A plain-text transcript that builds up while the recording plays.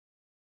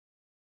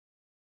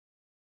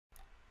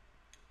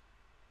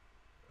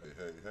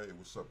Hey,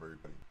 what's up,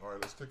 everybody? All right,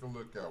 let's take a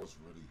look at what's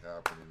really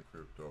happening in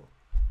crypto.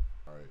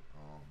 All right,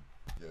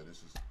 yeah,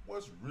 this is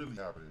what's really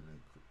happening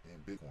in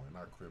Bitcoin,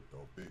 not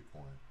crypto.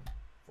 Bitcoin,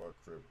 fuck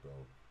crypto.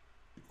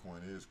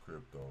 Bitcoin is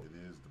crypto. It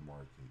is the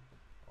market.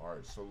 All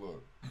right, so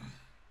look,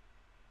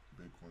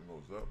 Bitcoin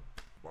goes up,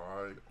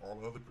 buy all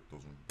the other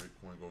cryptos. When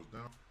Bitcoin goes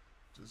down,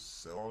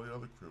 just sell all the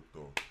other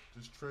crypto.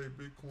 Just trade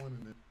Bitcoin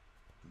and then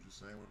do the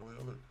same with all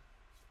the other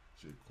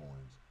shit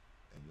coins,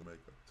 and you'll make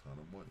a ton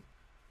of money.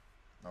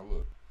 Now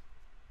look,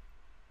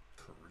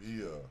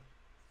 Korea,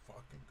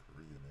 fucking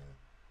Korea, man.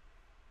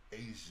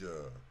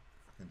 Asia,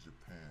 fucking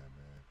Japan,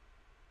 man.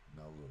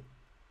 Now look,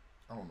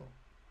 I don't know.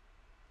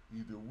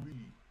 Either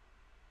we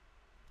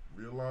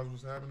realize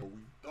what's happening or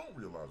we don't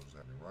realize what's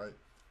happening, right?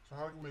 So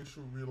how can we make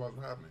sure we realize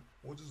what's happening?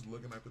 We're just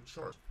looking at the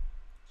charts.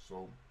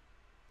 So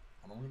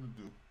what I'm gonna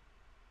do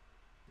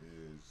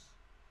is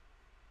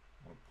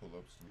I'm gonna pull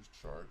up some of these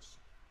charts.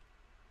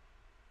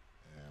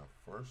 And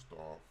first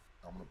off,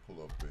 I'm gonna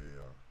pull up I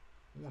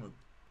wanna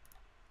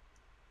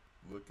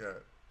look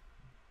at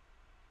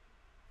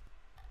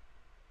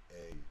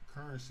a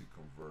currency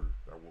converter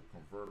that will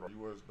convert our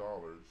US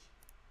dollars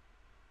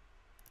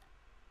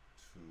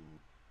to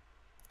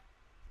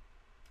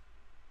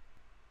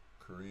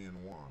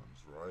Korean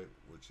wons, right?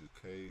 Which is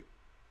KRW.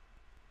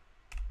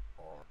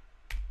 Alright,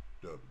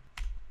 boom.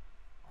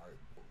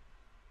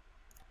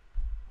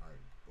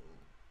 Alright, boom.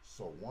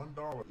 So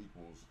 $1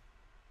 equals,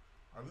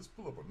 alright, let's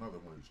pull up another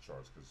one of these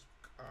charts, because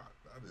God,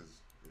 that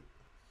is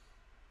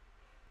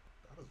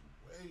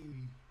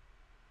way,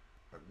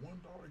 like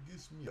 $1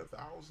 gets me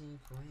 1,000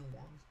 Korean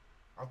wons.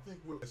 I think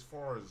as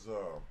far as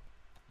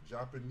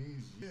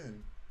Japanese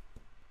yen,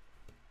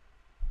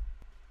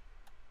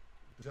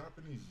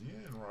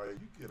 right,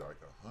 you get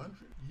like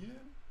 100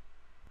 yen.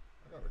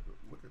 I gotta go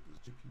look at this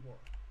JPY.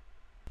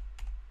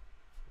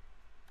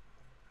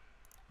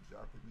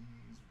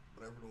 Japanese,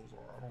 whatever those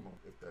are, I don't know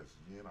if that's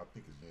yen. I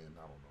think it's yen.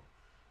 I don't know.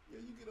 Yeah,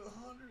 you get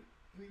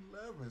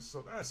 111.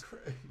 So that's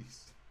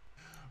crazy.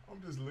 I'm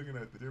just looking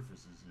at the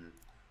differences here.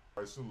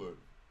 All right, so look.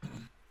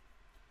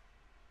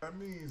 That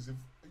means if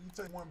you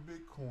take one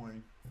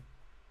Bitcoin,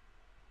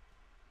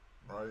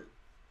 right,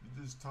 you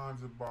just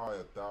times it by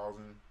 1,000.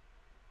 Damn,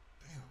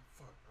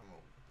 fuck, I don't know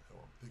what the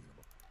hell I'm thinking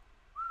about.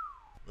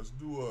 Let's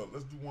do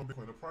one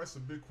Bitcoin. The price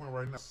of Bitcoin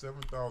right now is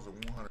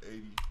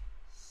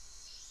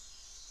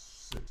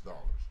 $7,186.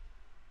 All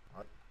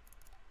right.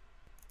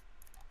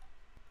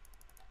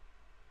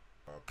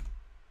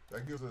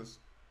 That gives us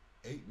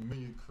 8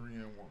 million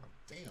Korean won.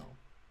 Damn,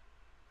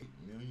 8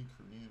 million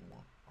Korean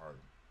won. All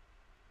right.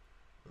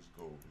 Let's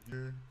go over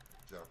here,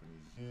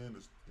 Japanese yen,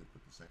 let's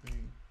put the same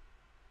thing.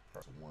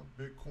 Price of one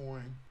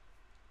Bitcoin,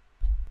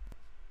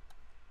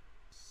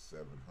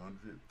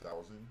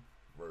 700,000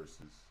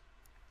 versus,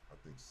 I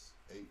think,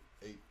 8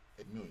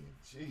 million.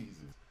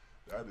 Jesus,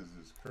 that is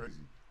just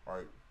crazy. All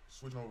right,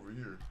 switching over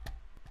here to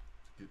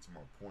get to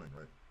my point,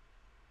 right?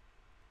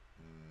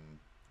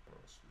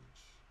 I'll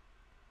switch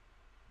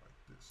like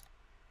this.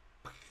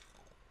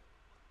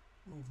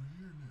 We're over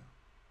here now.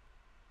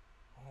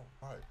 All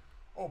right.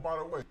 Oh, by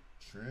the way,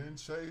 Trend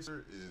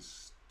Chaser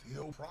is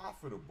still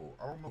profitable.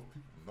 I don't know if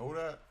people know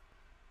that.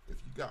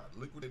 If you got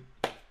liquidate,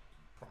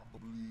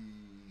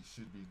 probably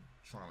should be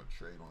trying to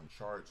trade on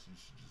charts. You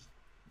should just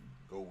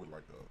go with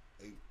like a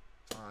 8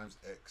 times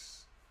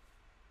X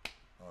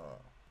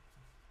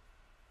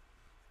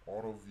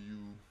auto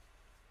view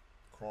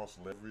cross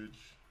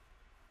leverage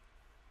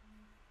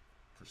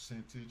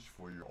percentage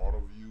for your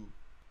auto view.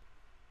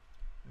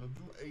 You know,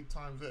 do 8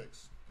 times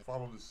X and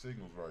follow the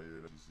signals right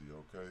here that you see,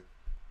 okay?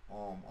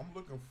 I'm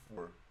looking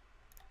for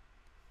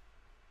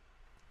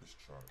this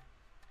chart.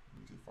 Let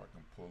me see if I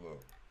can pull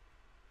up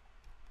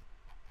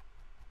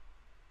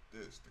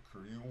this, the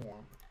Korean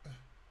won.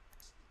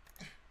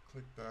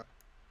 Click that,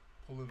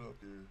 pull it up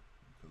here,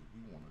 because we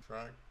want to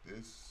track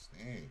this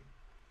thing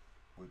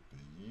with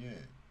the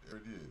yen. There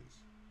it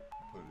is.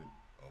 Put it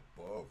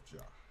above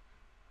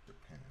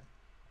Japan.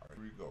 All right,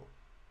 here we go.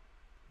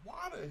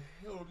 Why the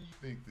hell do you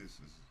think this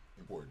is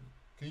important?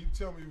 Can you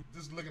tell me,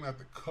 just looking at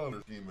the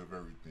color scheme of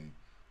everything,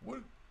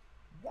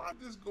 why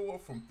did this go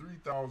up from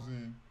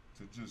 3,000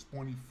 to just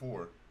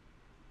 24?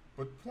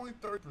 But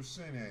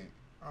 0.30% ain't,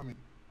 I mean,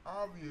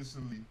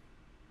 obviously,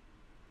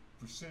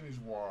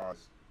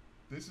 percentage-wise,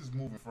 this is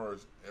moving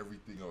first,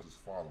 everything else is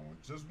following.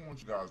 Just want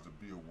you guys to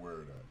be aware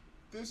of that.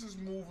 This is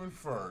moving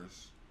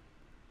first,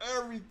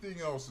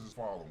 everything else is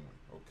following,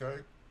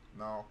 okay?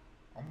 Now,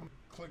 I'm gonna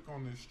click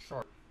on this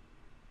chart.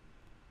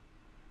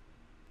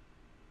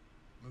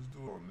 Let's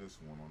do it on this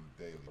one on the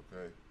daily,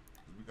 okay?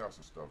 Because we got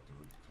some stuff to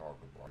really talk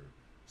about here.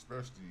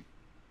 Especially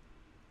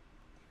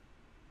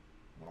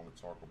when I'm going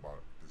to talk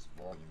about this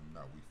volume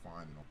that we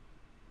find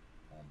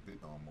on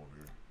BitBull over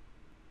here.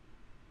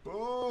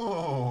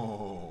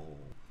 Boom!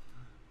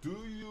 Do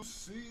you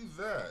see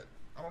that?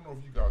 I don't know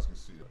if you guys can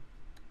see it.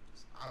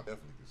 I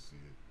definitely can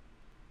see it.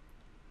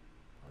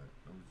 Alright,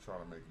 let me try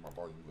to make my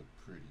volume look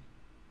pretty.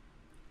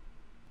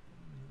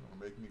 It's going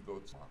to make me go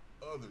to my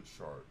other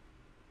chart.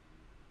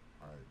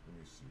 Alright, let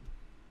me see.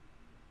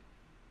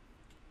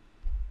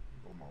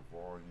 Go my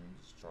volume,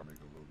 just try to make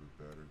it a little bit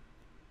better.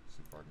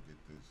 See if I can get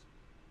this.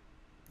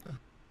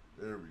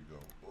 There we go.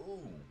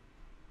 Boom.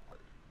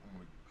 Right, I'm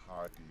gonna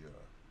hide the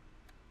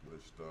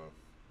glitch stuff.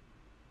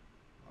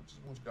 I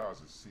just want you guys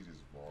to see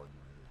this volume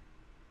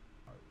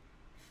right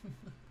here.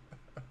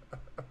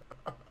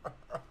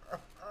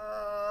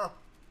 Right.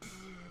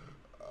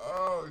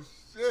 Oh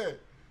shit.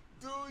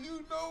 Do you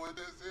know what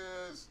this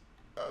is?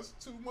 That's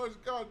too much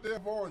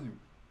goddamn volume.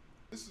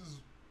 This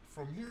is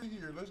from here to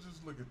here. Let's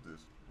just look at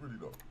this. Really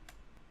though.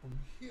 From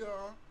here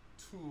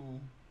to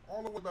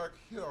all the way back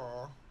here.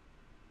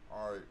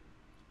 Alright.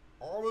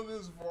 All of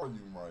this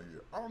volume right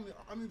here.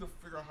 I need to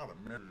figure out how to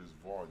measure this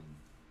volume.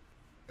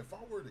 If I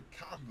were to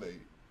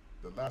calculate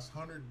the last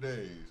 100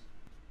 days.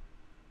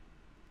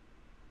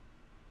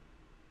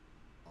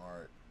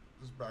 Alright.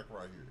 This back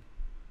right here.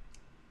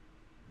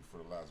 For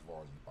the last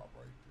volume pop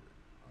right there.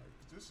 Alright.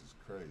 This is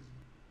crazy.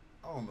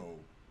 I don't know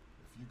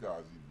if you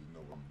guys even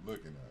know what I'm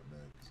looking at,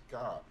 man.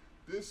 God,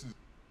 this is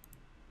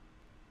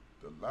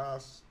the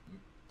last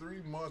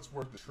 3 months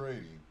worth of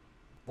trading.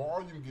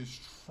 Volume gets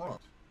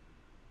trumped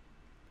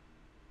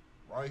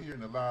right here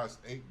in the last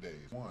 8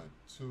 days. 1,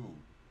 2,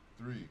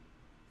 3,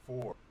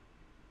 4,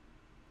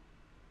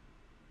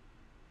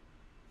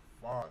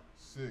 5,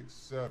 6,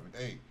 7,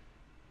 8.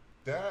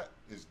 That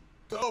is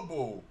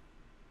double.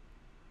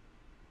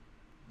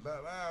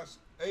 That last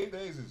 8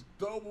 days is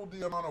double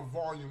the amount of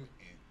volume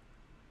in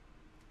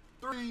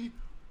 3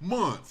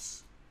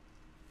 months.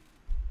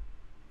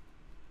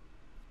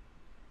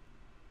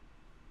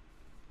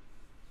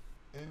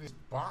 And it's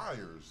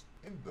buyers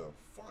in the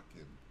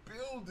fucking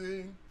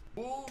building.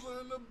 Bulls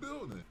are in the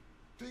building.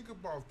 Think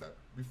about that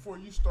before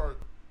you start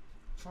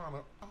trying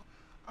to.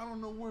 I don't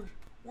know where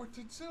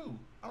to do.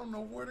 I don't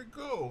know where to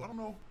go. I don't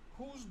know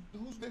who's.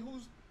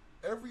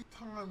 Every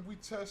time we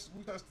test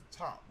the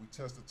top. We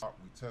test the top.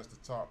 We test the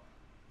top.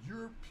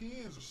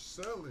 Europeans are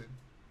selling,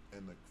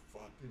 and the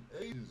fucking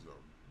Asians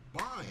are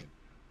buying.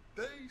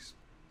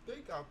 They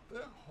got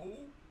their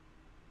whole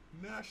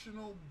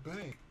national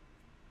bank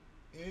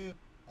in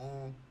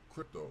on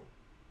crypto.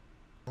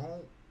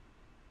 Don't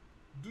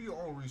do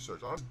your own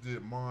research. I just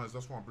did mine.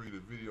 That's why I'm bringing the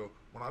video.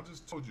 When I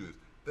just told you this,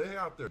 they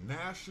have their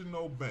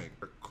national bank,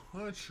 their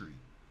country,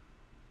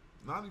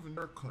 not even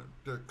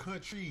their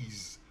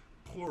countries,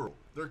 plural.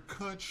 Their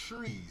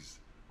countries.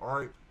 All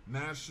right,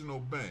 national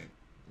bank.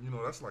 You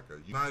know, that's like a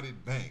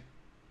United Bank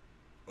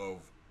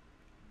of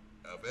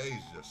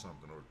Asia or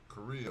something, or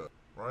Korea,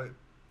 right?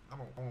 I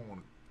don't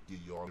want to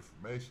give you all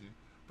information,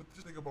 but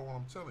just think about what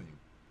I'm telling you.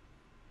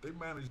 They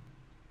manage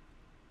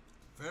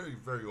very,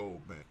 very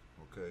old bank,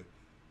 okay?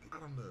 They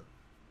got them to,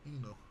 you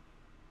know,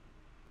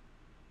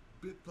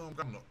 got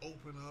them to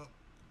open up,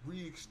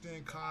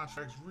 re-extend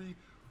contracts,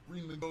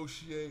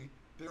 renegotiate.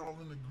 They're all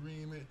in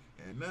agreement,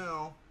 and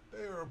now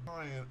they are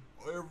buying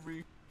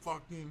every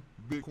fucking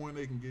Bitcoin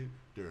they can get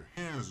their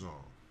hands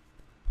on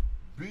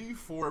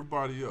before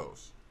everybody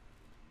else.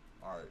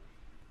 All right.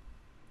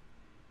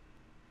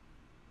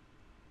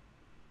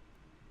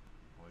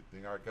 Only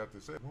thing I got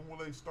to say, when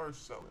will they start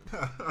selling?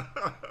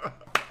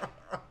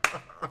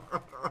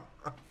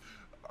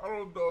 I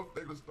don't know if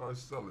they can start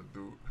selling,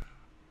 dude.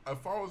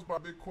 If I was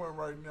buying Bitcoin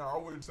right now, I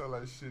wouldn't sell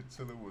that shit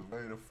till it was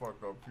way the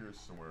fuck up here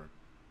somewhere.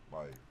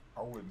 Like,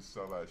 I wouldn't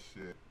sell that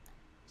shit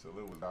till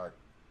it was like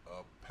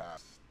up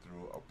past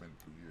up and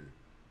through here.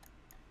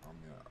 I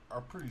mean,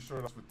 I'm pretty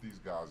sure that's what these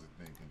guys are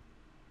thinking.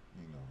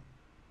 You know,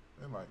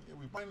 they're like, yeah,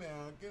 we buy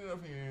now, get it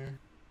up here,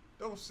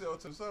 don't sell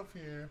till it's up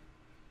here,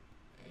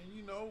 and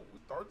you know, we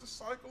start the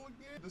cycle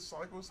again. The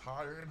cycle is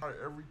higher and higher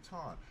every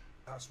time.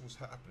 That's what's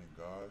happening,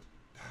 guys.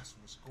 That's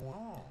what's going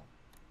on.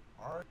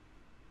 All right.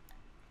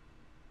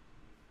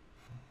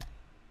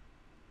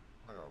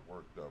 I got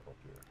worked up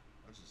there.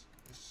 It's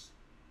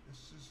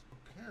just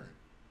apparent.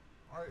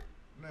 All right,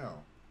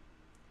 now.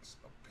 It's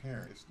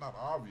apparent. It's not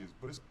obvious,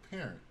 but it's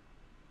apparent.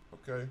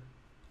 Okay?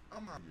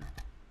 I'm out here.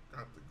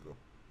 Got to go.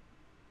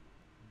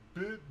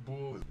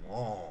 bitBull is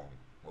long.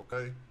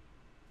 Okay?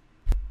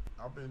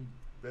 I've been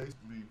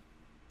basically,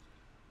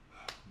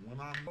 when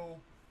I know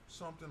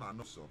something, I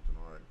know something,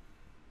 alright?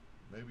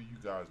 Maybe you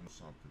guys know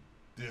something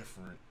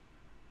different.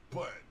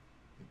 But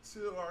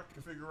until I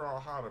can figure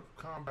out how to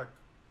combat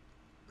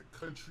the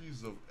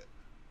countries of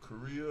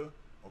Korea,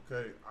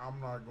 okay, I'm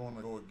not going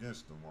to go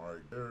against them,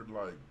 alright? They're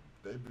like,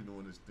 they've been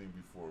doing this thing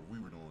before we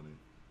were doing it.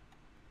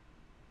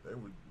 They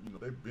were, you know,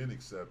 they've been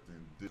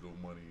accepting digital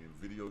money and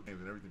video games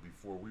and everything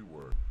before we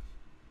were,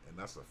 and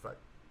that's a fact.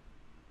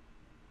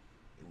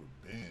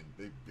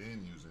 They've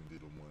been using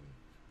digital money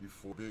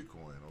before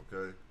Bitcoin,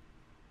 okay?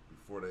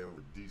 Before they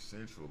were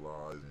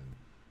decentralized and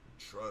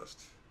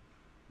trust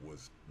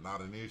was not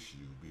an issue.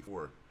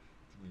 Before,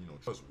 you know,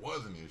 trust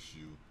was an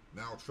issue.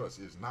 Now trust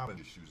is not an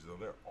issue. So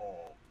they're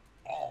all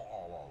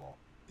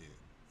in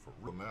for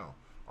real now.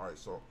 All right,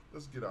 so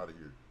let's get out of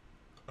here.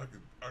 I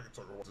could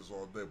talk about this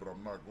all day, but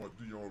I'm not going to.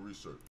 Do your own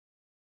research.